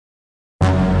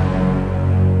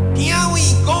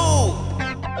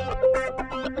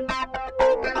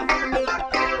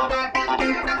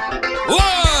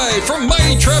Live from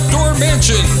mighty Trapdoor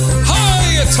Mansion,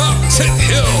 high atop Tit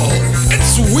Hill,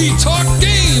 it's We Talk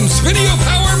Games Video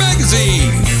Power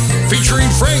Magazine, featuring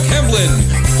Frank Hemlin,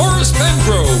 Horace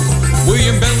Pengrove,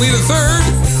 William Bentley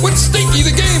III, with Stinky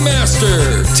the Game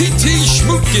Master, T.T.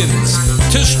 Schmootkins,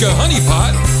 Tishka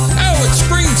Honeypot, Alex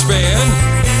Greenspan,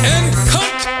 and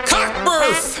Cunt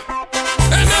Cockbirth.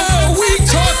 And now We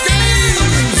Talk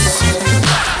Games!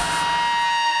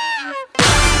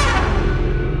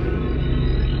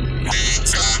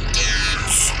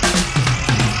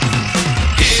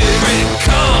 Here it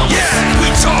comes! Yeah! We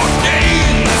Talk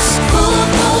Games! Full of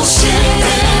bullshit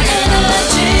and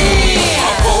energy.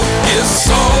 Our focus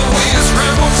always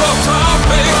rambles off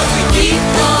topic, But we keep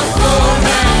the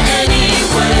format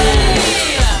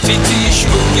anyway. T.T.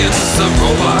 Schmootkins, the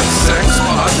robot sex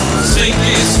bot.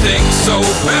 Stinky stinks so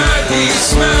bad he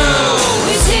smells.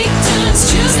 We take turns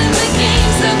choosing the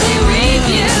games that we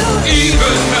review.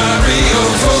 Even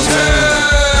Mario's Hotel.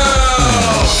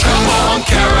 Come on,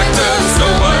 characters,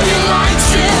 nobody likes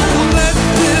you. Let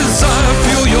desire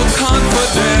fuel your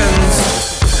confidence.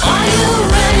 Are you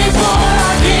ready for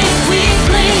our Game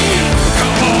Weekly?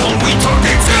 Come on, we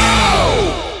talking go!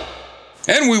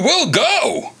 And we will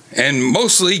go! And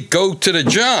mostly go to the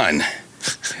John.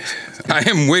 I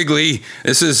am Wiggly.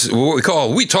 This is what we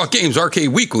call We Talk Games Arcade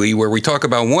Weekly, where we talk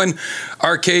about one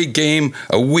arcade game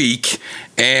a week.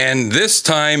 And this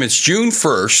time it's June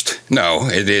 1st. No,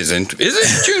 it isn't. Is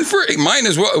it June 1st? Mine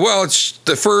is, well, it's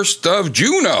the 1st of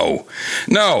Juno.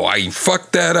 No, I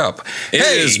fucked that up. It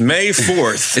is May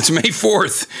 4th. It's May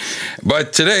 4th.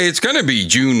 But today it's going to be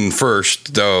June 1st,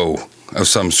 though, of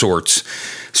some sorts.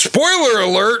 Spoiler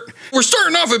alert, we're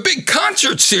starting off a big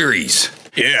concert series.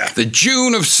 Yeah. The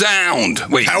June of Sound.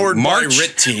 Wait, Powered March? by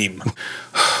RIT Team.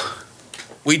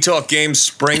 We Talk Games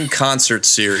Spring Concert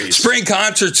Series. Spring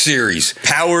Concert Series.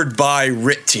 Powered by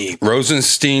RIT Team.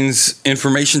 Rosenstein's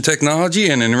Information Technology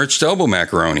and Enriched Elbow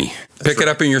Macaroni. Pick it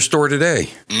up in your store today.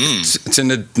 It's in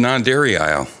the non-dairy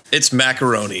aisle. It's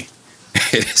macaroni.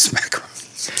 It is macaroni.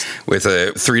 With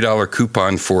a $3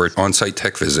 coupon for an on-site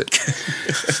tech visit.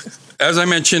 As I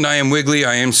mentioned, I am Wiggly.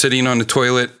 I am sitting on the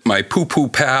toilet. My poo-poo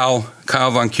pal,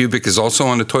 Kyle Von Kubik, is also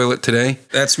on the toilet today.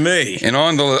 That's me. And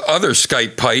on the other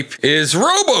Skype pipe is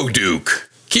Robo-Duke.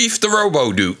 Keith the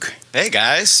Robo-Duke. Hey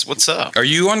guys, what's up? Are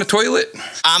you on the toilet?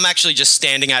 I'm actually just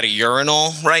standing at a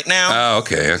urinal right now Oh,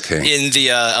 okay. in the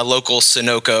a local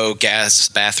Sunoco gas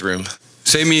bathroom.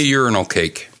 Save me a urinal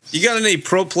cake. You got any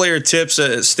pro player tips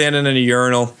standing in a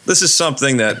urinal? This is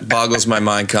something that boggles my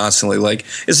mind constantly. Like,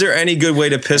 is there any good way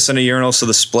to piss in a urinal so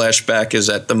the splashback is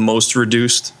at the most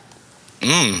reduced?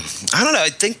 I don't know. I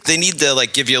think they need to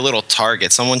give you a little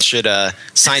target. Someone should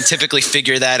scientifically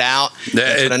figure that out.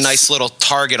 Put a nice little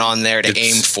target on there to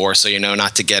aim for, so you know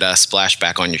not to get a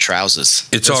splashback on your trousers.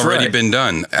 It's That's already right. been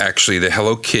done. Actually, the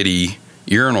Hello Kitty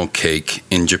urinal cake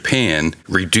in Japan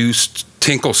reduced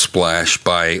Tinkle Splash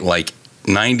by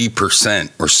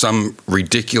 90% or some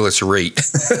ridiculous rate.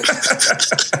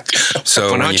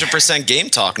 So 100% game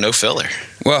talk, no filler.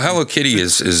 well, Hello Kitty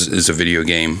is a video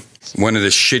game. One of the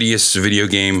shittiest video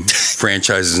game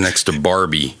franchises next to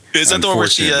Barbie. Is that the one where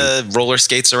she unfortunately. roller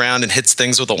skates around and hits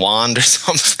things with a wand or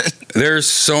something? There's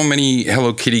so many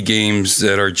Hello Kitty games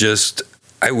that are just,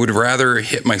 I would rather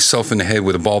hit myself in the head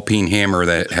with a ball-peen hammer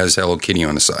that has Hello Kitty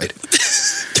on the side.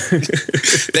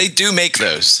 They do make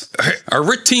those. Our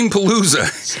RIT Team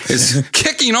Palooza is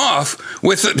kicking off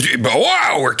with,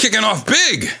 wow, we're kicking off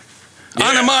big.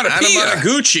 Onomatopoeia.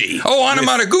 Anamataguchi. Oh,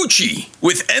 Onomataguchi.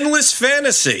 With Endless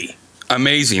Fantasy.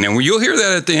 Amazing. And you'll hear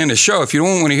that at the end of the show. If you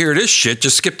don't want to hear this shit,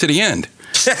 just skip to the end.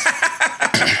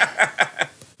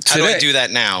 How do I do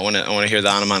that now? I want to hear the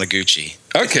Onomataguchi.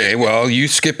 Okay, well, you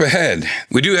skip ahead.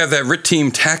 We do have that RIT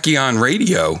Team Tachyon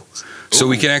radio, so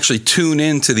we can actually tune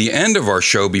in to the end of our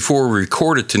show before we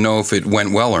record it to know if it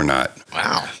went well or not.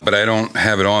 Wow. But I don't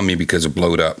have it on me because it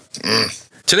blowed up.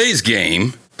 Today's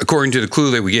game, according to the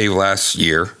clue that we gave last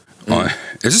year,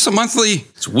 is this a monthly?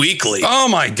 It's weekly. Oh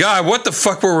my God, what the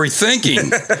fuck were we thinking?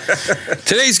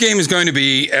 Today's game is going to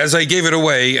be, as I gave it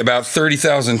away about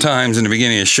 30,000 times in the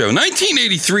beginning of the show,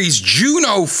 1983's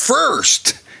Juno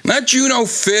 1st. Not Juno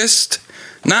Fist,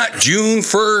 not June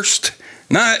 1st,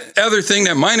 not other thing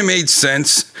that might have made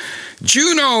sense.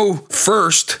 Juno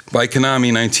 1st by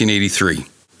Konami 1983.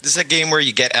 This is a game where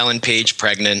you get Ellen Page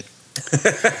pregnant.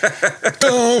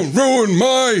 Don't ruin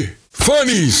my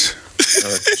funnies.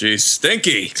 Oh, geez.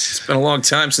 Stinky. It's been a long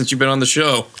time since you've been on the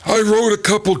show. I wrote a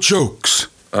couple jokes,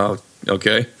 Oh,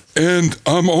 okay. and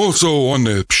I'm also on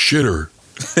the shitter.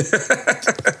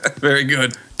 Very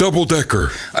good. Double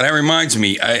decker. That reminds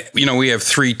me, we have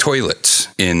 3 toilets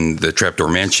in the Trapdoor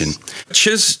Mansion.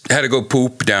 Chiz had to go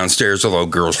poop downstairs, although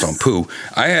girls don't poo.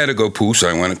 I had to go poo, so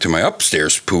I went up to my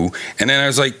upstairs poo, and then I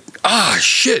was like,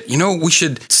 shit, we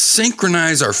should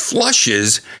synchronize our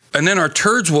flushes, and then our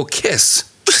turds will kiss.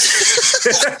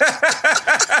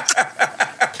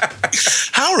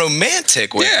 How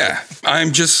romantic. Yeah,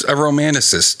 I'm just a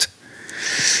romanticist.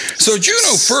 So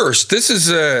Juno First, this is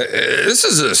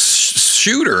a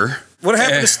shooter. What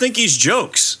happened to Stinky's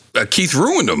jokes? Keith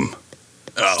ruined them.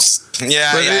 Oh.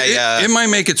 Yeah. It might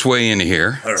make its way into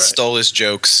here. All right. Stole his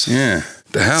jokes. Yeah.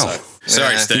 The hell.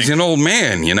 Sorry, Stink. He's an old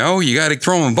man, you got to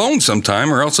throw him a bone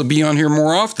sometime or else he'll be on here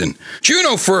more often.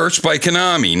 Juno First by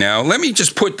Konami. Now, let me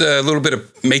just put a little bit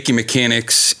of making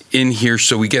mechanics in here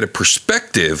so we get a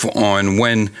perspective on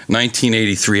when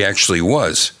 1983 actually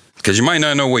was. Because you might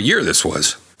not know what year this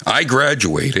was. I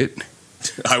graduated.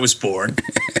 I was born.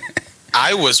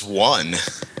 I was 1.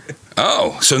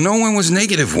 Oh, so no one was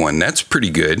 -1. That's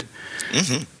pretty good.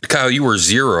 Mm-hmm. Kyle, you were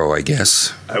 0, I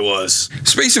guess. I was.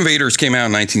 Space Invaders came out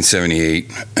in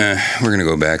 1978. We're going to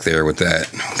go back there with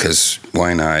that because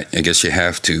why not? I guess you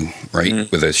have to, right? Mm-hmm.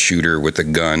 With a shooter with a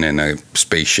gun and a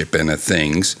spaceship and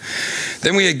things.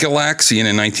 Then we had Galaxian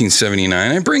in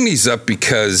 1979. I bring these up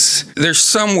because they're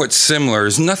somewhat similar.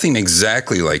 There's nothing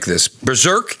exactly like this.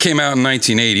 Berserk came out in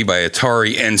 1980 by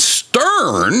Atari and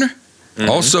Stern. Mm-hmm.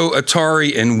 Also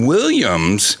Atari and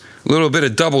Williams. A little bit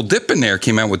of double dip in there,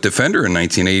 came out with Defender in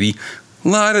 1980. A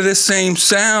lot of the same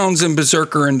sounds in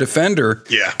Berserker and Defender.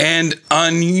 Yeah. And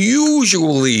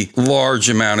unusually large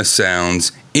amount of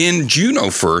sounds in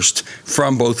Juno First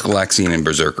from both Galaxian and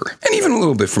Berserker. And even a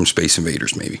little bit from Space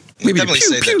Invaders, maybe. Maybe definitely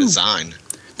say the design.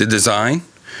 The design?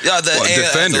 Yeah, the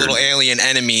Defender. little alien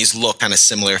enemies look kind of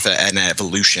similar to an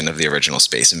evolution of the original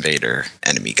Space Invader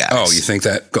enemy guys. Oh, you think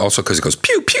that also because it goes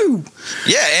pew, pew?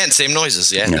 Yeah, and same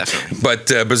noises. Yeah, definitely. But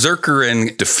Berserker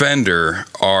and Defender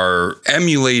are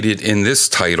emulated in this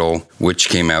title, which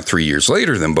came out 3 years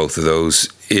later than both of those.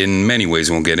 In many ways,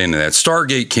 and we'll get into that.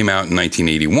 Stargate came out in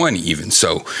 1981 even,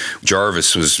 so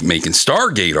Jarvis was making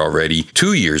Stargate already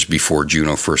 2 years before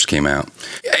Juno First came out.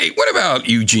 Hey, what about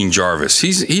Eugene Jarvis?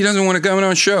 He doesn't want to come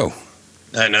on show.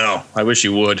 I know. I wish he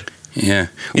would. Yeah.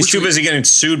 He's too busy getting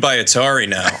sued by Atari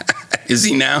now. Is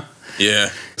he now? Yeah.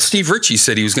 Steve Ritchie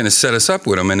said he was going to set us up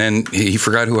with him, and then he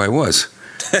forgot who I was.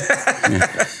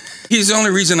 Yeah. He's the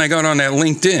only reason I got on that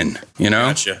LinkedIn,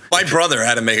 Gotcha. My brother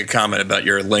had to make a comment about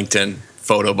your LinkedIn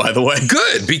photo, by the way.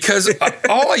 Good, because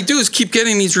all I do is keep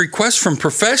getting these requests from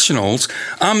professionals.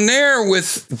 I'm there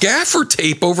with gaffer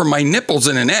tape over my nipples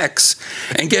and an X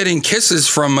and getting kisses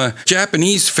from a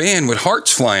Japanese fan with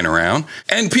hearts flying around,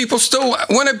 and people still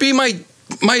want to be my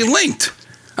linked.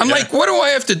 I'm like, what do I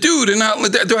have to do to not?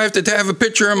 Do I have to have a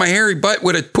picture of my hairy butt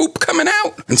with a poop coming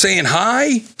out and saying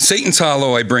hi? Satan's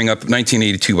Hollow, I bring up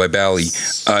 1982 by Bally,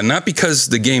 not because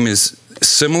the game is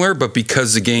similar, but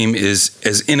because the game is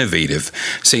as innovative.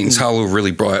 Satan's Hollow really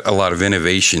brought a lot of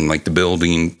innovation, like the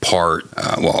building part.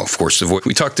 Of course,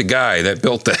 we talked to Guy that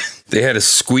built that. They had to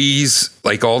squeeze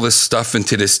like all this stuff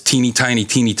into this teeny tiny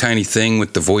thing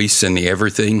with the voice and the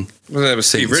everything. Well, that was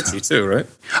Steve Ritchie too, right?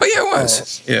 Oh yeah, it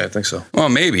was. Yeah, I think so. Well,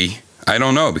 maybe. I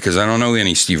don't know because I don't know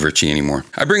any Steve Ritchie anymore.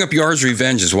 I bring up Yar's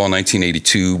Revenge as well,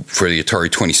 1982 for the Atari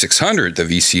 2600, the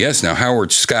VCS. Now,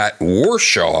 Howard Scott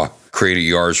Warshaw created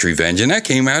Yar's Revenge, and that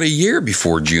came out a year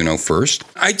before Juno First.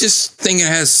 I just think it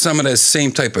has some of the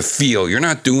same type of feel. You're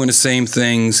not doing the same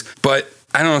things, but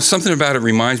I don't know, something about it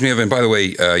reminds me of, and by the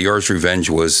way, Yar's Revenge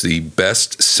was the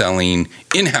best-selling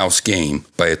in-house game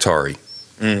by Atari.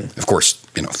 Of course,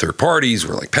 third parties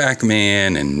were like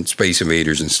Pac-Man and Space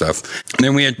Invaders and stuff. And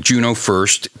then we had Juno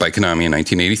First by Konami in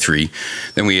 1983.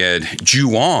 Then we had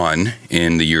Ju-On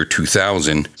in the year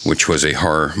 2000, which was a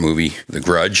horror movie, The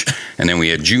Grudge. And then we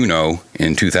had Juno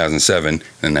in 2007,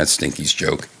 and that's Stinky's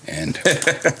joke, and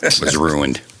was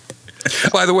ruined.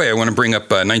 By the way, I want to bring up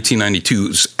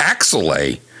 1992's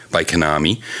Axelay by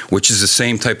Konami, which is the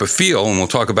same type of feel, and we'll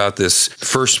talk about this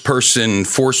first-person,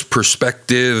 forced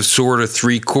perspective, sort of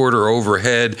three-quarter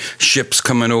overhead, ships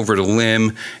coming over the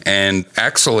limb, and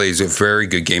Axelay is a very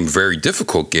good game, very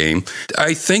difficult game.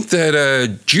 I think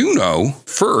that Juno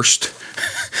First,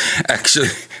 actually,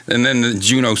 and then the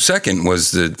Juno Second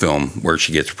was the film where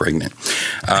she gets pregnant.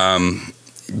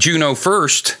 Juno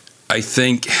First, I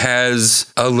think,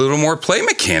 has a little more play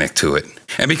mechanic to it.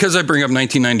 And because I bring up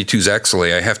 1992's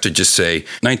Axelay, I have to just say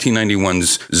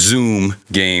 1991's Zoom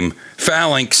game,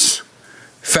 Phalanx.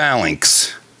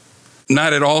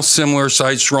 Not at all similar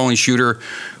side-scrolling shooter,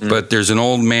 but there's an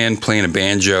old man playing a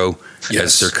banjo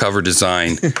as their cover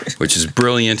design, which is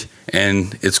brilliant.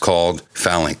 and it's called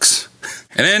Phalanx.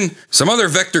 And then some other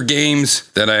vector games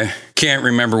that I can't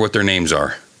remember what their names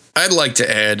are. I'd like to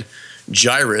add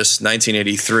Gyrus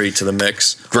 1983 to the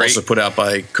mix. Great. Also put out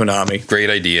by Konami. Great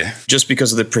idea. Just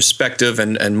because of the perspective,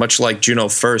 and much like Juno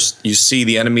First, you see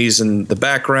the enemies in the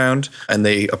background and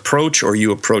they approach or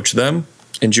you approach them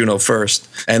in Juno First.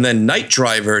 And then Night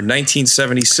Driver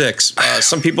 1976.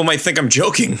 Some people might think I'm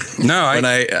joking when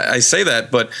I say that,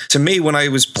 but to me, when I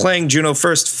was playing Juno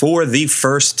First for the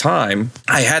first time,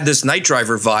 I had this Night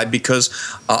Driver vibe because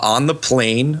on the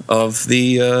plane of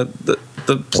the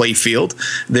play field,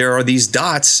 there are these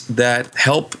dots that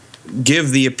help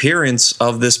give the appearance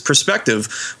of this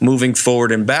perspective moving forward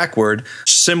and backward,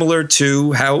 similar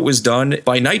to how it was done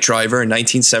by Night Driver in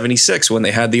 1976 when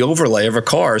they had the overlay of a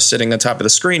car sitting on top of the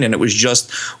screen and it was just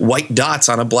white dots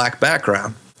on a black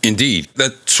background. Indeed.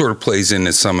 That sort of plays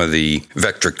into some of the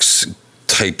Vectrix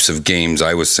types of games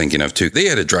I was thinking of too. They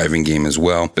had a driving game as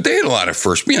well, but they had a lot of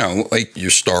first, like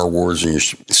your Star Wars and your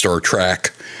Star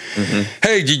Trek. Mm-hmm.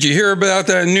 Hey, did you hear about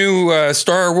that new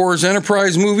Star Wars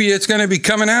Enterprise movie that's going to be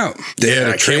coming out? They had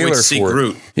a trailer for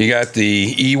Groot. it. You got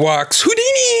the Ewoks,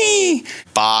 Houdini,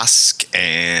 Bosk,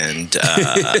 and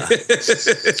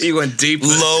You went deep.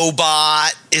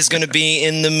 Lobot is going to be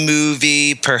in the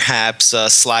movie. Perhaps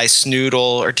Sly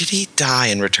Snoodle, or did he die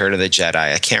in Return of the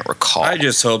Jedi? I can't recall. I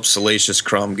just hope Salacious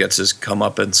Crumb gets his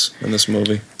comeuppance in this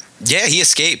movie. Yeah, he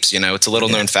escapes. It's a little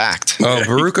known fact. Oh,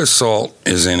 Veruca Salt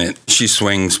is in it. She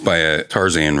swings by a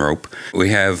Tarzan rope. We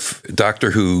have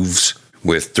Dr. Hooves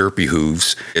with derpy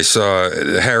hooves. I saw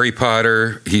Harry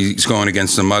Potter. He's going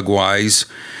against the Mugwais.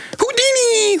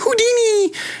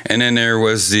 Houdini! And then there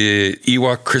was the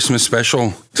Ewok Christmas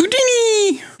special.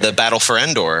 Houdini! The Battle for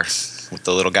Endor with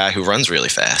the little guy who runs really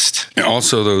fast. And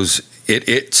also those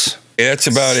It's. That's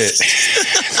about it.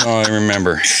 That's all I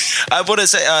remember. I want to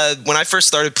say, when I first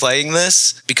started playing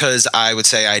this, because I would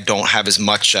say I don't have as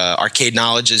much arcade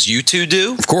knowledge as you two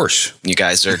do. Of course. You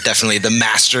guys are definitely the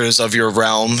masters of your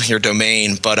realm, your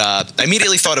domain. But I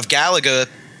immediately thought of Galaga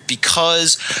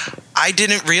because I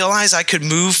didn't realize I could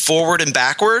move forward and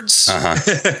backwards. Uh-huh.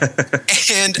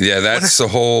 And yeah, that's the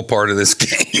whole part of this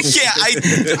game. Yeah,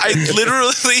 I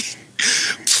literally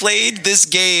played this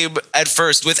game at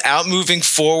first without moving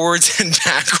forwards and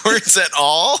backwards at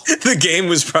all. The game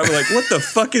was probably like, what the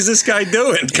fuck is this guy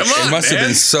doing? Come on, it must have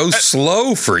been so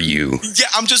slow for you. Yeah,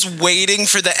 I'm just waiting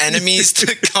for the enemies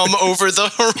to come over the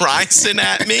horizon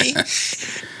at me.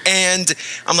 And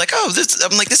I'm like,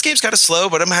 this game's kind of slow,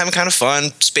 but I'm having kind of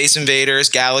fun. Space Invaders,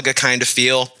 Galaga kind of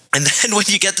feel. And then when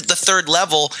you get to the third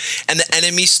level and the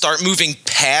enemies start moving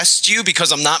past you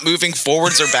because I'm not moving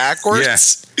forwards or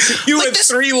backwards. Yeah. You went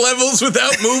 3 levels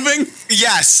without moving?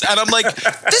 Yes. And I'm like,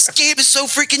 this game is so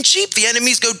freaking cheap. The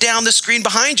enemies go down the screen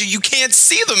behind you. You can't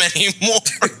see them anymore.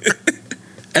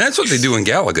 And that's what they do in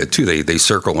Galaga, too. They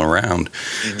circle around.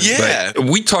 Yeah. But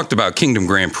we talked about Kingdom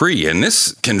Grand Prix, and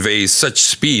this conveys such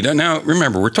speed. Now,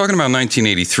 remember, we're talking about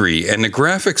 1983, and the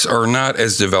graphics are not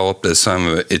as developed as some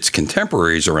of its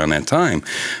contemporaries around that time.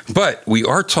 But we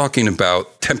are talking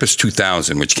about Tempest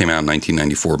 2000, which came out in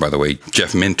 1994, by the way.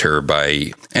 Jeff Minter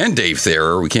and Dave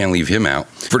Thayer, we can't leave him out,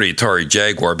 for the Atari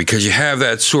Jaguar, because you have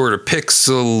that sort of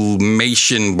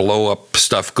pixelmation blow-up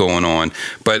stuff going on.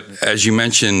 But as you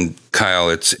mentioned, Kyle,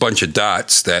 it's a bunch of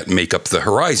dots that make up the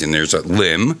horizon. There's a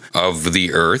limb of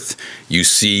the Earth. You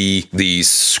see these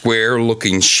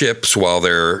square-looking ships while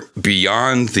they're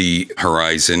beyond the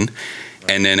horizon.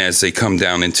 And then as they come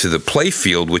down into the play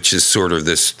field, which is sort of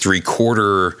this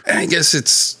 3/4, I guess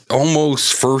it's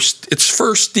almost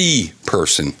first D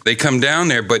person. They come down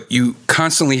there, but you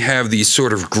constantly have these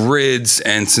sort of grids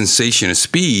and sensation of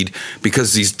speed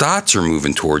because these dots are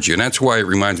moving towards you. And that's why it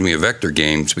reminds me of vector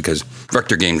games, because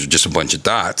vector games are just a bunch of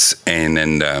dots. And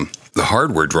then the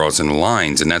hardware draws in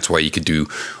lines, and that's why you could do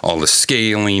all the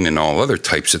scaling and all other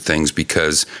types of things,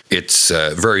 because it's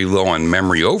very low on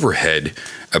memory overhead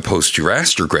opposed to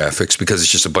raster graphics, because it's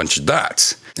just a bunch of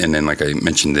dots. And then, like I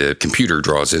mentioned, the computer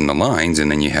draws in the lines, and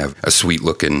then you have a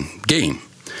sweet-looking game.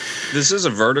 This is a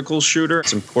vertical shooter.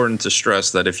 It's important to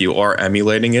stress that if you are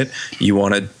emulating it, you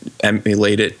want to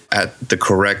emulate it at the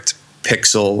correct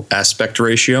pixel aspect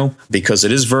ratio, because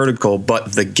it is vertical,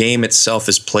 but the game itself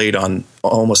is played on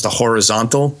almost a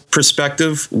horizontal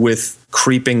perspective with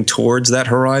creeping towards that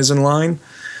horizon line.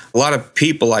 A lot of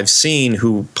people I've seen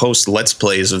who post Let's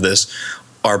Plays of this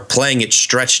are playing it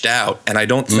stretched out, and I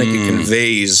don't think it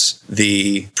conveys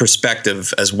the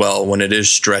perspective as well when it is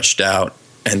stretched out.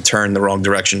 and turn the wrong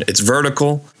direction. It's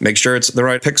vertical. Make sure it's the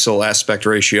right pixel aspect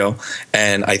ratio.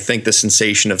 And I think the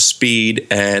sensation of speed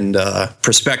and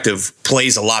perspective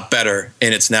plays a lot better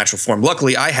in its natural form.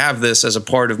 Luckily, I have this as a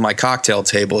part of my cocktail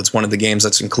table. It's one of the games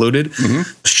that's included.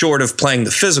 Short of playing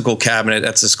the physical cabinet,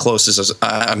 that's as close as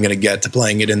I'm going to get to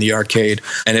playing it in the arcade.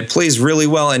 And it plays really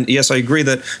well. And yes, I agree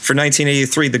that for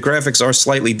 1983, the graphics are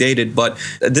slightly dated, but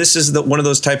this is one of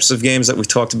those types of games that we've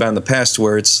talked about in the past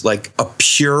where it's like a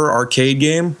pure arcade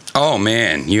game. Oh,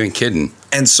 man, you ain't kidding.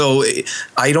 And so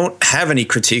I don't have any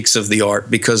critiques of the art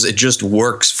because it just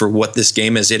works for what this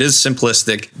game is. It is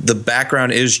simplistic. The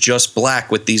background is just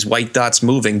black with these white dots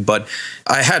moving. But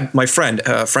I had my friend,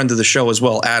 a friend of the show as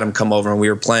well, Adam, come over and we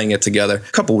were playing it together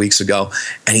a couple weeks ago.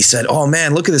 And he said, "Oh,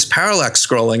 man, look at this parallax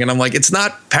scrolling." And I'm like, it's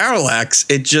not parallax.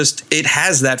 It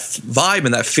has that vibe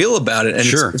and that feel about it. And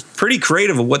it's pretty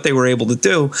creative of what they were able to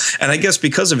do. And I guess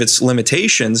because of its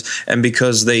limitations and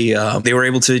because they were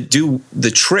able to do the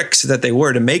tricks that they were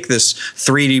to make this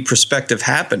 3D perspective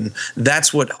happen,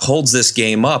 that's what holds this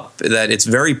game up, that it's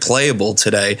very playable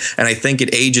today, and I think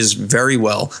it ages very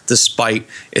well despite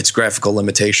its graphical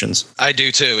limitations. I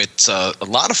do too. It's a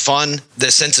lot of fun.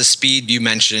 The sense of speed you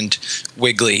mentioned,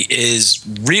 Wiggly, is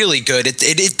really good.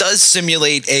 It does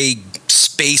simulate a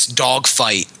space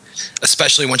dogfight,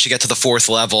 especially once you get to the 4th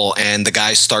level and the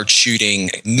guys start shooting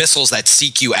missiles that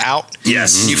seek you out.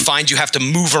 Yes. You find you have to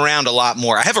move around a lot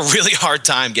more. I have a really hard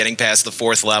time getting past the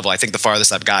 4th level. I think the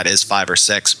farthest I've got is 5 or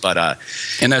 6. But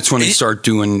and that's when you start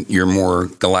doing your more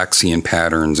Galaxian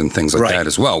patterns and things like that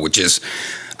as well, which is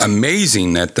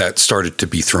amazing that started to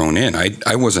be thrown in.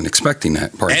 I wasn't expecting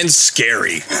that part. And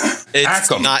scary.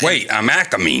 I'm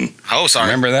Akamine. Oh, sorry.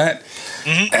 Remember that?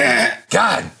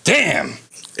 God damn.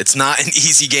 It's not an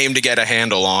easy game to get a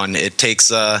handle on. It takes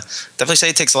definitely say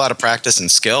it takes a lot of practice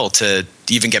and skill to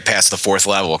even get past the 4th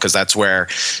level, because that's where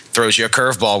it throws you a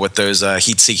curveball with those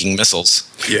heat-seeking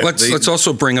missiles. Yeah, let's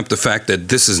also bring up the fact that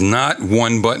this is not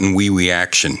one button Wii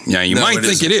action. Now you might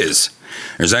think it is.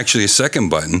 There's actually a second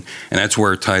button, and that's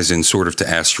where it ties in sort of to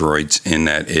Asteroids in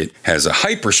that it has a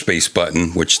hyperspace button,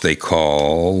 which they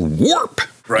call warp.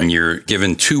 Right. And you're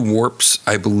given 2 warps,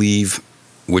 I believe,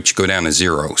 which go down to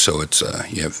 0. So it's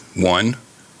you have 1,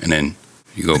 and then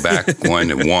you go back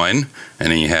 1 and 1,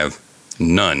 and then you have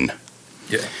none.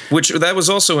 Yeah, which that was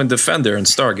also in Defender and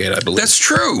Stargate, I believe. That's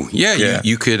true. Yeah.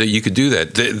 You could do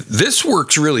that. This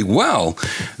works really well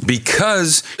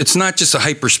because it's not just a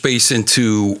hyperspace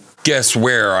into guess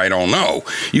where, I don't know.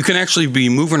 You can actually be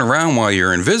moving around while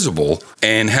you're invisible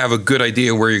and have a good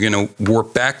idea where you're going to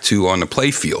warp back to on the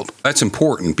playfield. That's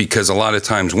important because a lot of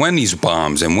times when these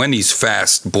bombs and when these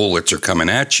fast bullets are coming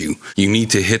at you, you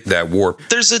need to hit that warp.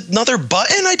 There's another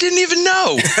button I didn't even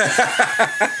know.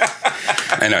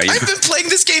 I know. I've been playing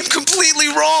this game completely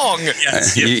wrong.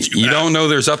 Yes, you don't know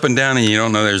there's up and down, and you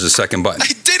don't know there's a second button.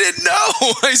 I didn't know.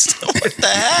 What the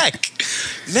heck?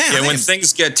 Man, yeah, when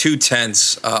things get too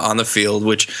tense on the field,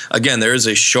 which, again, there is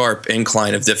a sharp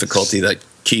incline of difficulty that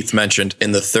Keith mentioned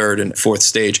in the 3rd and 4th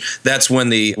stage, that's when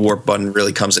the warp button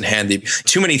really comes in handy.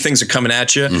 Too many things are coming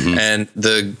at you, and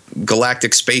the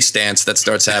galactic space dance that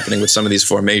starts happening with some of these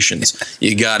formations,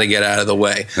 you got to get out of the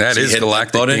way. That is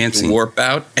galactic dancing. You warp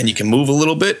out, and you can move a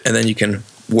little bit, and then you can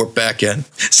warp back in.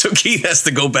 So Keith has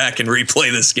to go back and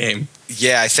replay this game.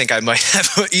 Yeah, I think I might have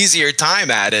an easier time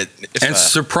at it. And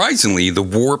surprisingly, the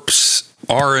warps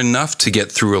are enough to get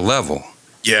through a level.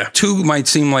 Yeah. 2 might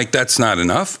seem like that's not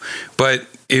enough, but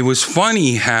it was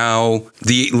funny how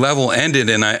the level ended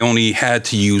and I only had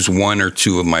to use 1 or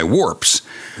 2 of my warps,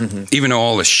 even though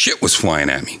all the shit was flying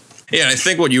at me. Yeah, and I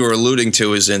think what you were alluding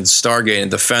to is in Stargate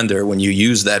and Defender, when you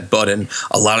use that button,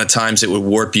 a lot of times it would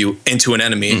warp you into an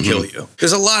enemy and kill you.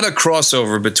 There's a lot of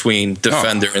crossover between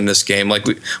Defender and this game. Like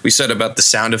we said about the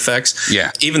sound effects.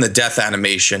 Yeah. Even the death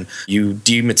animation, you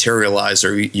dematerialize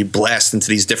or you blast into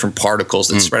these different particles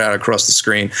that spread out across the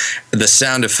screen. The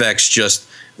sound effects just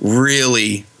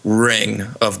really ring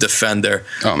of Defender.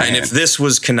 Oh, man. And if this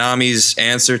was Konami's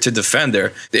answer to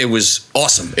Defender, it was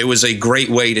awesome. It was a great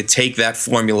way to take that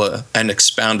formula and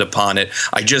expound upon it.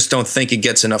 I just don't think it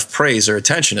gets enough praise or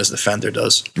attention as Defender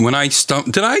does. When I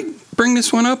did I bring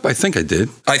this one up? I think I did.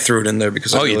 I threw it in there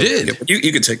because you did?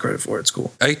 You can take credit for it. It's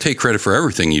cool. I take credit for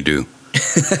everything you do.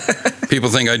 People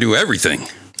think I do everything.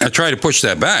 I try to push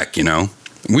that back, you know.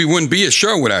 We wouldn't be a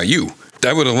show without you.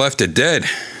 I would have left it dead.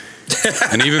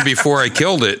 And even before I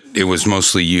killed it, it was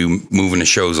mostly you moving the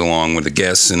shows along with the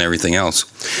guests and everything else.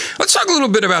 Let's talk a little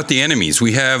bit about the enemies.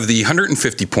 We have the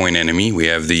 150-point enemy. We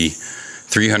have the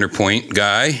 300-point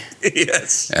guy.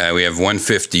 Yes. We have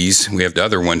 150s. We have the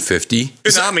other 150.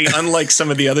 Konami, unlike some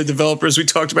of the other developers we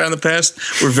talked about in the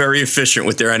past, were very efficient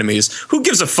with their enemies. Who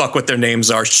gives a fuck what their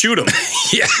names are? Shoot them.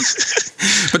 Yeah.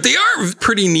 But they are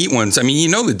pretty neat ones. I mean, you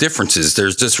know the differences.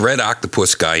 There's this red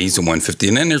octopus guy. He's a 150.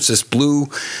 And then there's this blue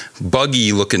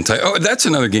buggy looking type. Oh, that's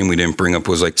another game we didn't bring up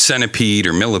was like Centipede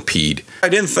or Millipede. I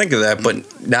didn't think of that,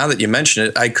 but now that you mention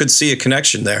it, I could see a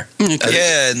connection there.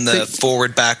 Yeah, and the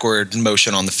forward-backward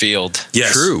motion on the field.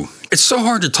 Yes. True. It's so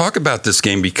hard to talk about this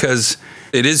game because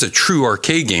it is a true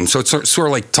arcade game. So it's sort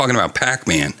of like talking about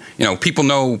Pac-Man. You know, people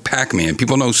know Pac-Man.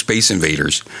 People know Space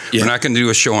Invaders. Yeah. We're not going to do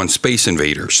a show on Space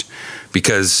Invaders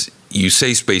because you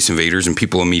say Space Invaders and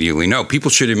people immediately know.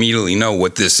 People should immediately know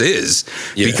what this is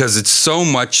because it's so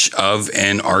much of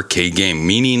an arcade game,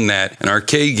 meaning that an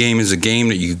arcade game is a game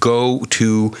that you go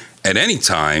to at any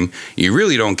time. You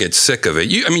really don't get sick of it.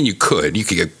 You could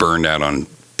get burned out on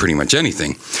pretty much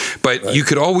anything, but you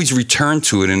could always return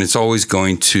to it and it's always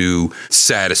going to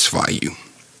satisfy you.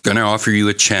 Going to offer you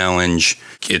a challenge.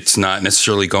 It's not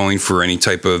necessarily going for any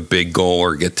type of big goal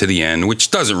or get to the end, which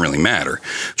doesn't really matter.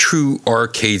 True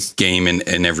arcade game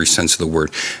in every sense of the word.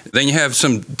 Then you have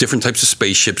some different types of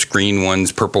spaceships, green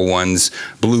ones, purple ones,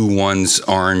 blue ones,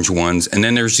 orange ones. And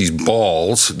then there's these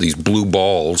balls, these blue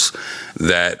balls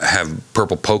that have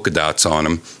purple polka dots on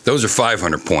them. Those are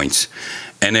 500 points.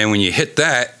 And then when you hit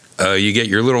that, you get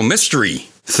your little mystery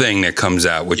thing that comes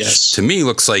out, which to me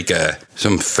looks like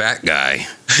some fat guy.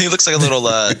 He looks like a little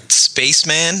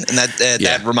spaceman, and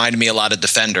that reminded me a lot of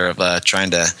Defender of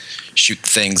trying to shoot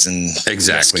things and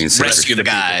rescue the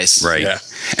guys. Right. Yeah.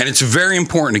 And it's very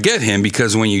important to get him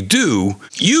because when you do,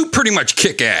 you pretty much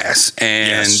kick ass.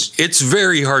 And it's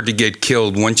very hard to get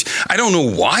killed once. I don't know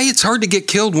why it's hard to get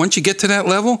killed once you get to that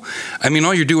level. I mean,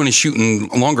 all you're doing is shooting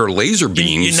longer laser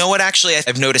beams. You know what actually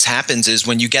I've noticed happens is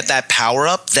when you get that power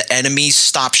up, the enemies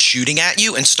stop shooting at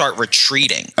you and start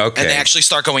retreating. Okay. And they actually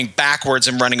start going backwards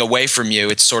and running away from you.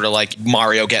 It's sort of like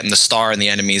Mario getting the star and the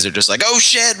enemies are just like, oh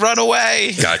shit, run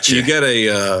away. Gotcha. You get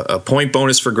a point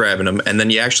bonus for grabbing them, and then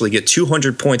you actually get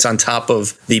 200 points on top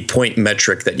of the point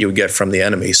metric that you would get from the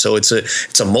enemy. So it's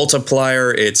a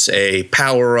multiplier, it's a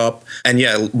power up,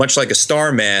 and much like a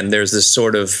Starman, there's this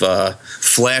sort of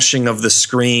flashing of the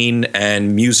screen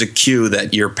and music cue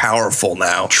that you're powerful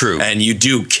now. True. And you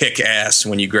do kick ass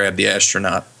when you grab the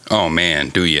astronaut. Oh man,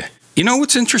 do you? You know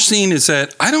what's interesting is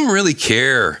that I don't really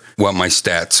care what my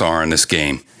stats are in this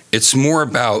game. It's more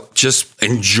about just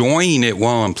enjoying it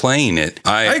while I'm playing it.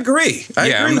 I agree. I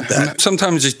agree with that.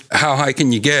 Sometimes just how high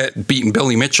can you get beating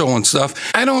Billy Mitchell and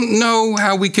stuff? I don't know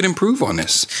how we could improve on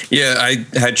this. Yeah, I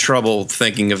had trouble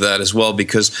thinking of that as well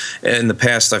because in the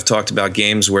past I've talked about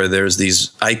games where there's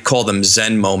these, I call them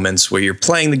Zen moments, where you're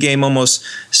playing the game almost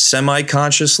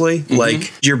semi-consciously. Mm-hmm.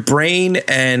 Like your brain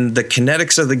and the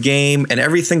kinetics of the game and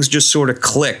everything's just sort of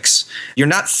clicks. You're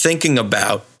not thinking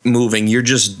about moving, you're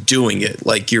just doing it.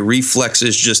 Like your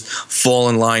reflexes just fall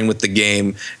in line with the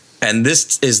game. And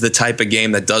this is the type of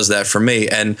game that does that for me.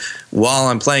 And while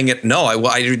I'm playing it,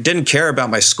 I didn't care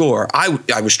about my score.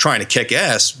 I was trying to kick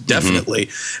ass, definitely.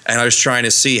 Mm-hmm. And I was trying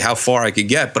to see how far I could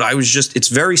get. But it's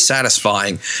very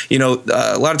satisfying. You know,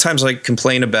 a lot of times I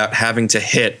complain about having to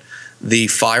hit the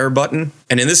fire button.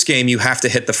 And in this game, you have to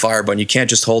hit the fire button. You can't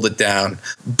just hold it down.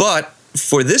 But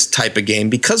for this type of game,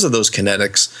 because of those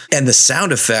kinetics and the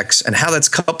sound effects and how that's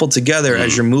coupled together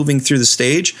as you're moving through the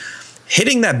stage,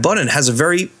 hitting that button has a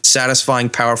very satisfying,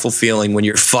 powerful feeling when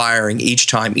you're firing each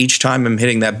time. Each time I'm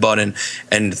hitting that button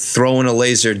and throwing a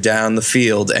laser down the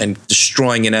field and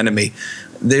destroying an enemy.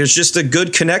 There's just a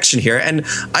good connection here. And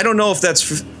I don't know if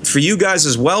that's for you guys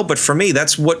as well, but for me,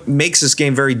 that's what makes this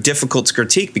game very difficult to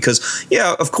critique because,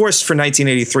 of course, for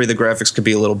 1983, the graphics could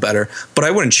be a little better, but I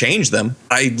wouldn't change them.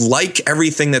 I like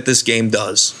everything that this game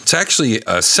does. It's actually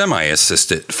a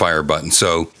semi-assisted fire button,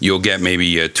 so you'll get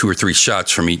maybe 2 or 3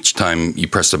 shots from each time you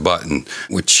press a button,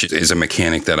 which is a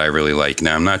mechanic that I really like.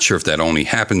 Now, I'm not sure if that only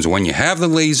happens when you have the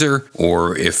laser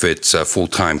or if it's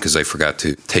full-time because I forgot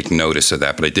to take notice of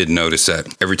that, but I did notice that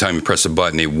every time you press a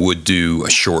button, it would do a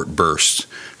short burst.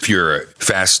 If you're a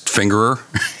fast fingerer.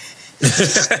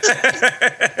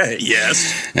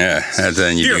 Yes. Yeah, and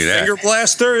then you do that. Finger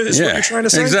blaster is what you're trying to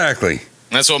say? Exactly.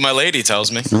 That's what my lady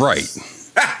tells me. Right.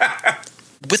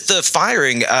 With the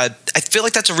firing, I feel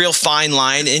like that's a real fine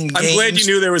line in games. I'm glad you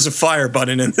knew there was a fire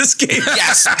button in this game.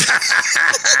 Yes.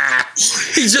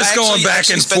 He's just going back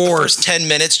and spent forth. The first 10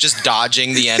 minutes just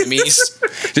dodging the enemies.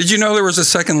 Did you know there was a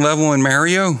second level in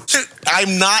Mario?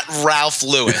 I'm not Ralph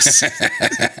Lewis.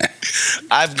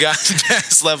 I've got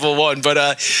past level 1,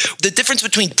 but the difference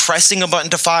between pressing a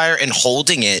button to fire and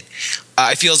holding it,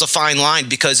 I feel is a fine line,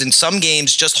 because in some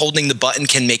games, just holding the button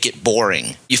can make it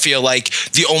boring. You feel like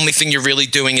the only thing you're really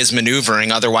doing is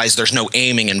maneuvering. Otherwise, there's no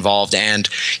aiming involved. And,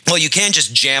 well, you can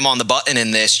just jam on the button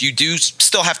in this. You do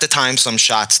still have to time some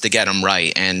shots to get them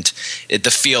right. And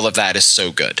the feel of that is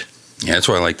so good. Yeah, that's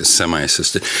why I like the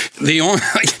semi-assisted.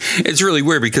 It's really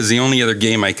weird because the only other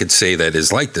game I could say that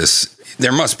is like this,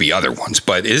 there must be other ones,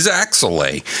 but is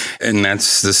Axelay. And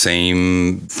that's the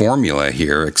same formula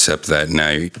here, except that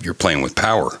now you're playing with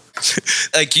power.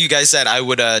 Like you guys said, I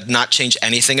would not change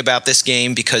anything about this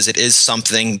game, because it is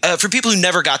something for people who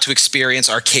never got to experience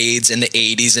arcades in the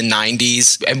 80s and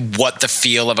 90s and what the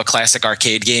feel of a classic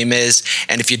arcade game is.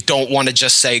 And if you don't want to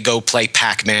just say go play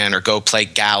Pac-Man or go play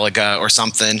Galaga or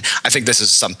something, I think this is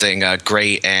something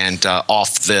great and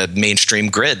off the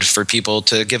mainstream grid for people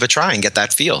to give a try and get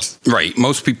that feel. Right.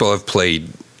 Most people have played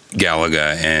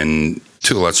Galaga and,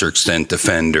 to a lesser extent,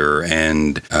 Defender,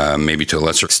 and maybe to a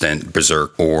lesser extent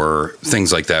Berserk or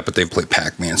things like that, but they've played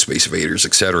Pac-Man, Space Invaders,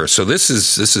 etc. So this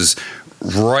is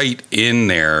right in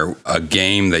there, a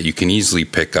game that you can easily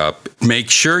pick up.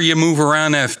 Make sure you move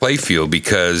around that playfield,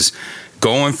 because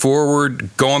going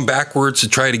forward, going backwards to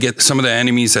try to get some of the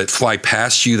enemies that fly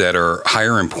past you that are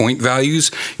higher in point values,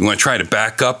 you want to try to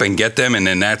back up and get them, and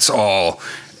then that's all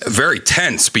very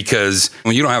tense, because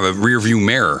when you don't have a rear view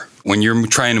mirror, when you're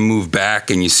trying to move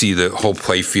back and you see the whole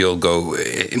playfield go,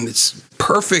 and it's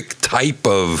perfect type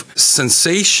of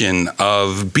sensation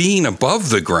of being above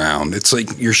the ground. It's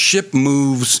like your ship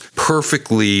moves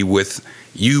perfectly with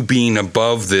you being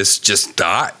above this just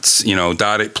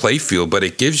dotted playfield, but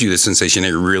it gives you the sensation that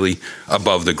you're really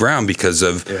above the ground because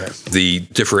of the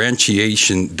different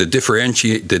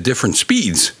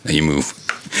speeds that you move.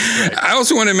 Right. I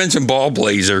also want to mention Ball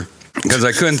Blazer, because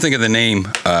I couldn't think of the name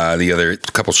the other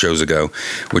couple shows ago,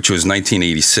 which was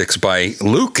 1986 by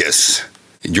Lucas.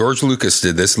 George Lucas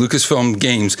did this. Lucasfilm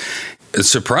Games.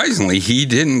 Surprisingly, he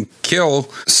didn't kill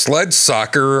sled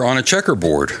soccer on a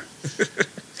checkerboard.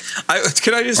 Or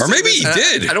maybe he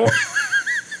did. I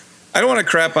don't want to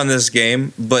crap on this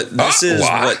game, but this is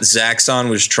what Zaxxon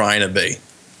was trying to be.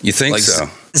 You think so?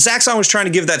 Zaxxon was trying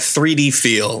to give that 3D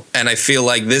feel, and I feel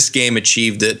like this game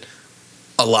achieved it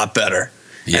a lot better.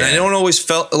 Yeah. And I don't always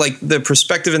felt like the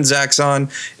perspective in Zaxxon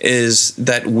is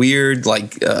that weird,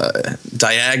 like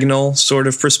diagonal sort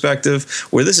of perspective,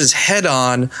 where this is head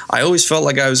on. I always felt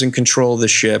like I was in control of the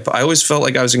ship. I always felt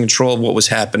like I was in control of what was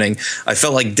happening. I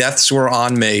felt like deaths were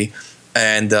on me.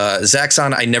 And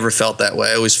Zaxxon, I never felt that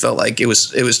way. I always felt like it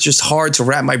was just hard to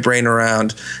wrap my brain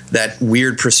around that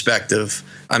weird perspective.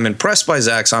 I'm impressed by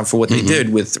Zaxxon for what they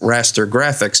did with raster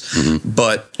graphics,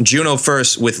 but Juno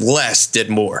First with less did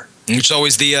more. It's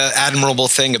always the admirable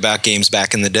thing about games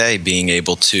back in the day, being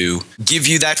able to give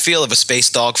you that feel of a space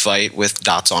dogfight with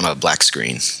dots on a black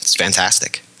screen. It's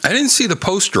fantastic. I didn't see the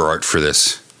poster art for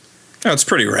this. Oh, it's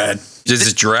pretty rad. Is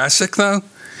it Jurassic, though?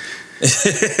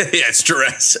 Yeah, it's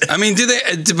Jurassic. I mean,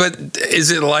 but is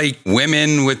it like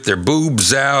women with their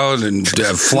boobs out and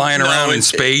flying around in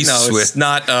space? No, it's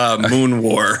not Moon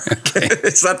War. Okay.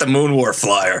 It's not the Moon War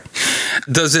flyer.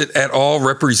 Does it at all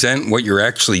represent what you're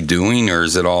actually doing, or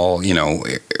is it all,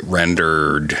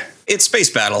 rendered? It's space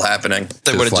battle happening.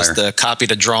 They would have just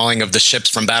copied a drawing of the ships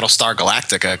from Battlestar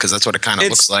Galactica, because that's what it kind of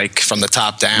looks like from the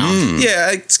top down.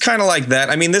 Yeah, it's kind of like that.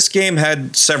 I mean, this game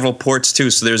had several ports too,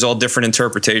 so there's all different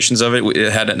interpretations of it.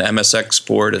 It had an MSX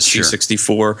port, a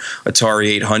C64, Atari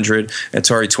 800,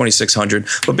 Atari 2600.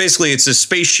 But basically, it's a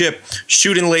spaceship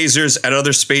shooting lasers at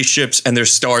other spaceships, and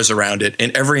there's stars around it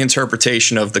in every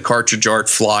interpretation of the cartridge art,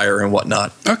 flyer, and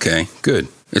whatnot. Okay, good.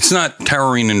 It's not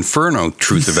Towering Inferno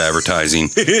Truth of Advertising,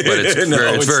 but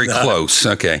it's very close.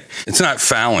 Okay. It's not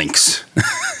Phalanx.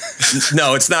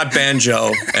 No, it's not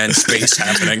Banjo and space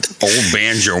happening. Old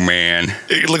Banjo Man.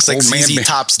 It looks like ZZ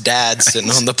Top's dad sitting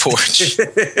on the porch.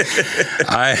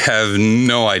 I have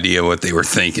no idea what they were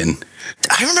thinking.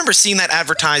 I remember seeing that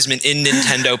advertisement in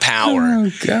Nintendo Power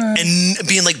and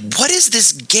being like, what is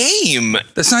this game?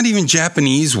 That's not even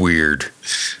Japanese weird.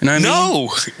 You know what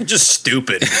I mean? Just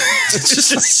stupid. It's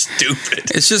just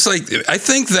stupid. It's just like, I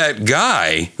think that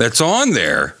guy that's on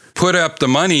there put up the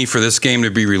money for this game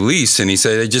to be released, and he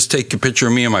said, hey, just take a picture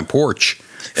of me on my porch.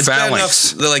 It's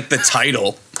Phalanx. Bad enough, like the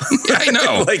title. Yeah, I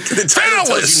know. Like the title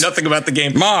tells you nothing about the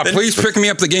game. Ma, please pick me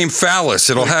up the game Phallus.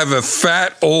 It'll have a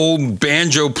fat, old,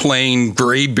 banjo-playing,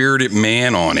 gray-bearded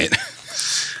man on it.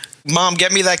 Mom,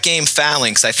 get me that game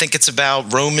Phalanx. I think it's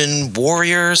about Roman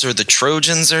warriors or the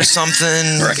Trojans or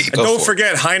something. Right. And don't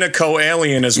forget Heineko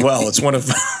Alien as well. It's one of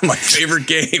my favorite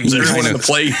games. Everyone in the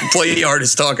play art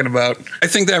is talking about. I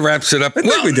think that wraps it up. I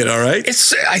think we did all right.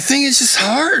 I think it's just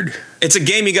hard. It's a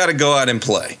game you got to go out and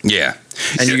play. Yeah.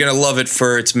 And you're going to love it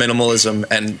for its minimalism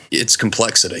and its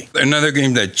complexity. Another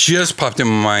game that just popped in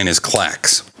my mind is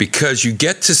Clax, because you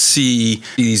get to see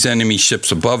these enemy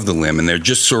ships above the limb, and they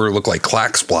just sort of look like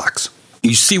Clax blocks.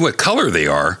 You see what color they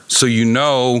are, so you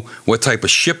know what type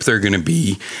of ship they're going to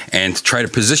be, and try to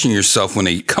position yourself when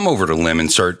they come over the limb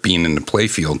and start being in the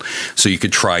playfield, so you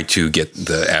could try to get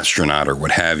the astronaut or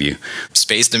what have you.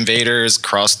 Space Invaders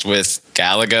crossed with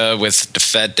Galaga with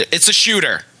Defend. It's a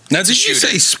shooter. Now, did you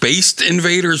say Spaced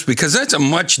Invaders? Because that's a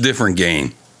much different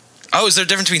game. Oh, is there a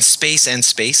difference between space and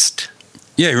spaced?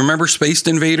 Yeah, remember Spaced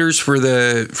Invaders for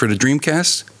the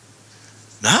Dreamcast?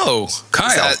 No.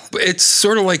 Kyle, it's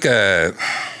sort of like a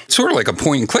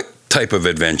point and click type of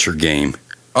adventure game.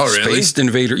 Oh, really? Spaced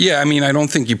Invader. Yeah, I mean, I don't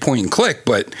think you point and click,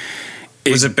 but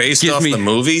was it based off the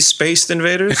movie Spaced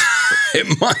Invaders?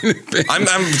 It might have been. I'm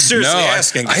seriously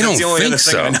asking. I don't think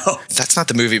so. That's not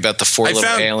the movie about the four little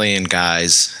alien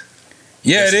guys.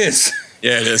 Yeah, it is.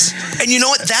 Yeah, it is. And you know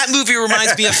what? That movie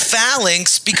reminds me of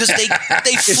Phalanx because they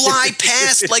fly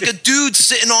past like a dude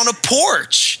sitting on a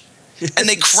porch. And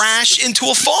they crash into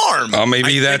a farm. Oh,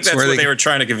 maybe that's where what they were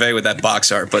trying to convey with that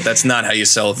box art, but that's not how you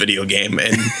sell a video game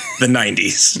in the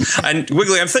 90s. And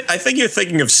Wiggly, I think you're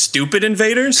thinking of Stupid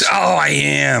Invaders. Oh, I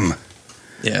am.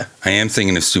 Yeah. I am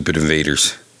thinking of Stupid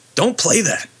Invaders. Don't play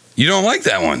that. You don't like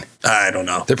that one? I don't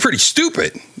know. They're pretty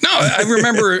stupid. No, I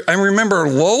remember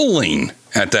lolling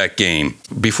at that game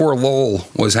before LOL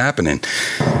was happening.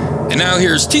 And now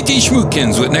here's TT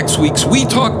Schmookins with next week's We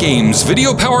Talk Games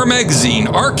Video Power Magazine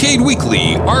Arcade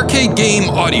Weekly Arcade Game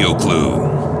Audio Clue.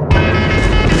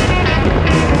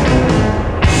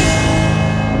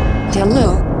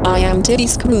 Hello, I am Titty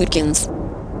Schmookins.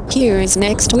 Here is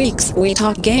next week's We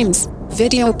Talk Games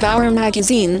Video Power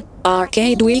Magazine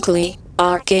Arcade Weekly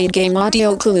Arcade Game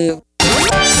Audio Clue.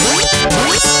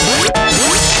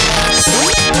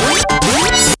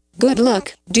 Good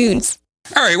luck, dudes.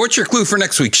 All right, what's your clue for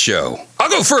next week's show? I'll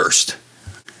go first.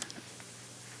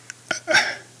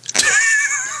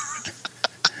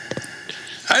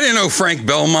 I didn't know Frank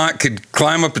Belmont could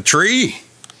climb up a tree.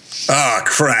 Oh,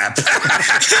 crap.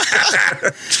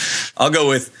 I'll go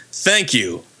with, thank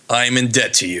you, I'm in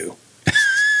debt to you.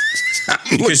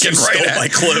 Because you stole my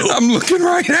clue. I'm looking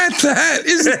right at that.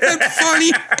 Isn't that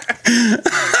funny?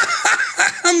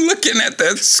 I'm looking at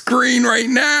that screen right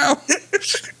now.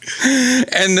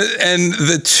 And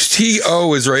the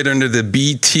TO is right under the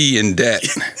BT in debt.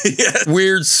 Yeah.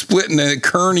 Weird splitting and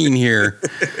kerning here.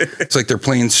 It's like they're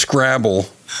playing Scrabble.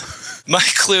 My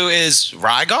clue is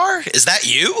Rygar? Is that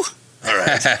you? All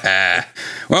right.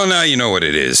 Well, now you know what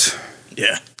it is.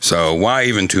 Yeah. So why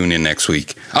even tune in next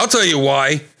week? I'll tell you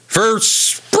why. For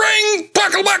Spring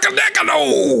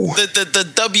Buckle-Buckle-Decano! The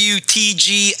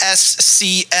WTGSCS,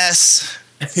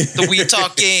 the We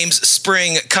Talk Games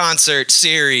Spring Concert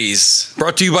Series.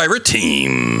 Brought to you by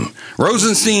Team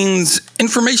Rosenstein's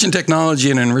Information Technology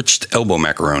and Enriched Elbow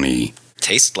Macaroni.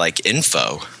 Taste like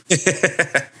info.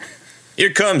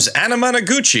 Here comes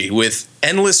Anamanaguchi with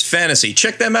Endless Fantasy.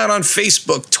 Check them out on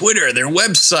Facebook, Twitter, their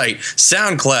website,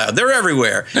 SoundCloud. They're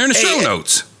everywhere. They're in the show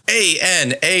notes.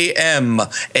 ANAMANGUCHI,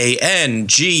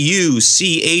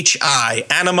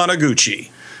 Anamanaguchi.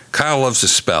 Kyle loves to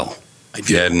spell. If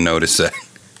you hadn't noticed that.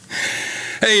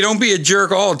 Hey, don't be a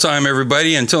jerk all the time,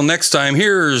 everybody. Until next time,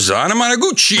 here's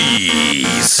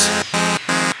Anamanaguchi's.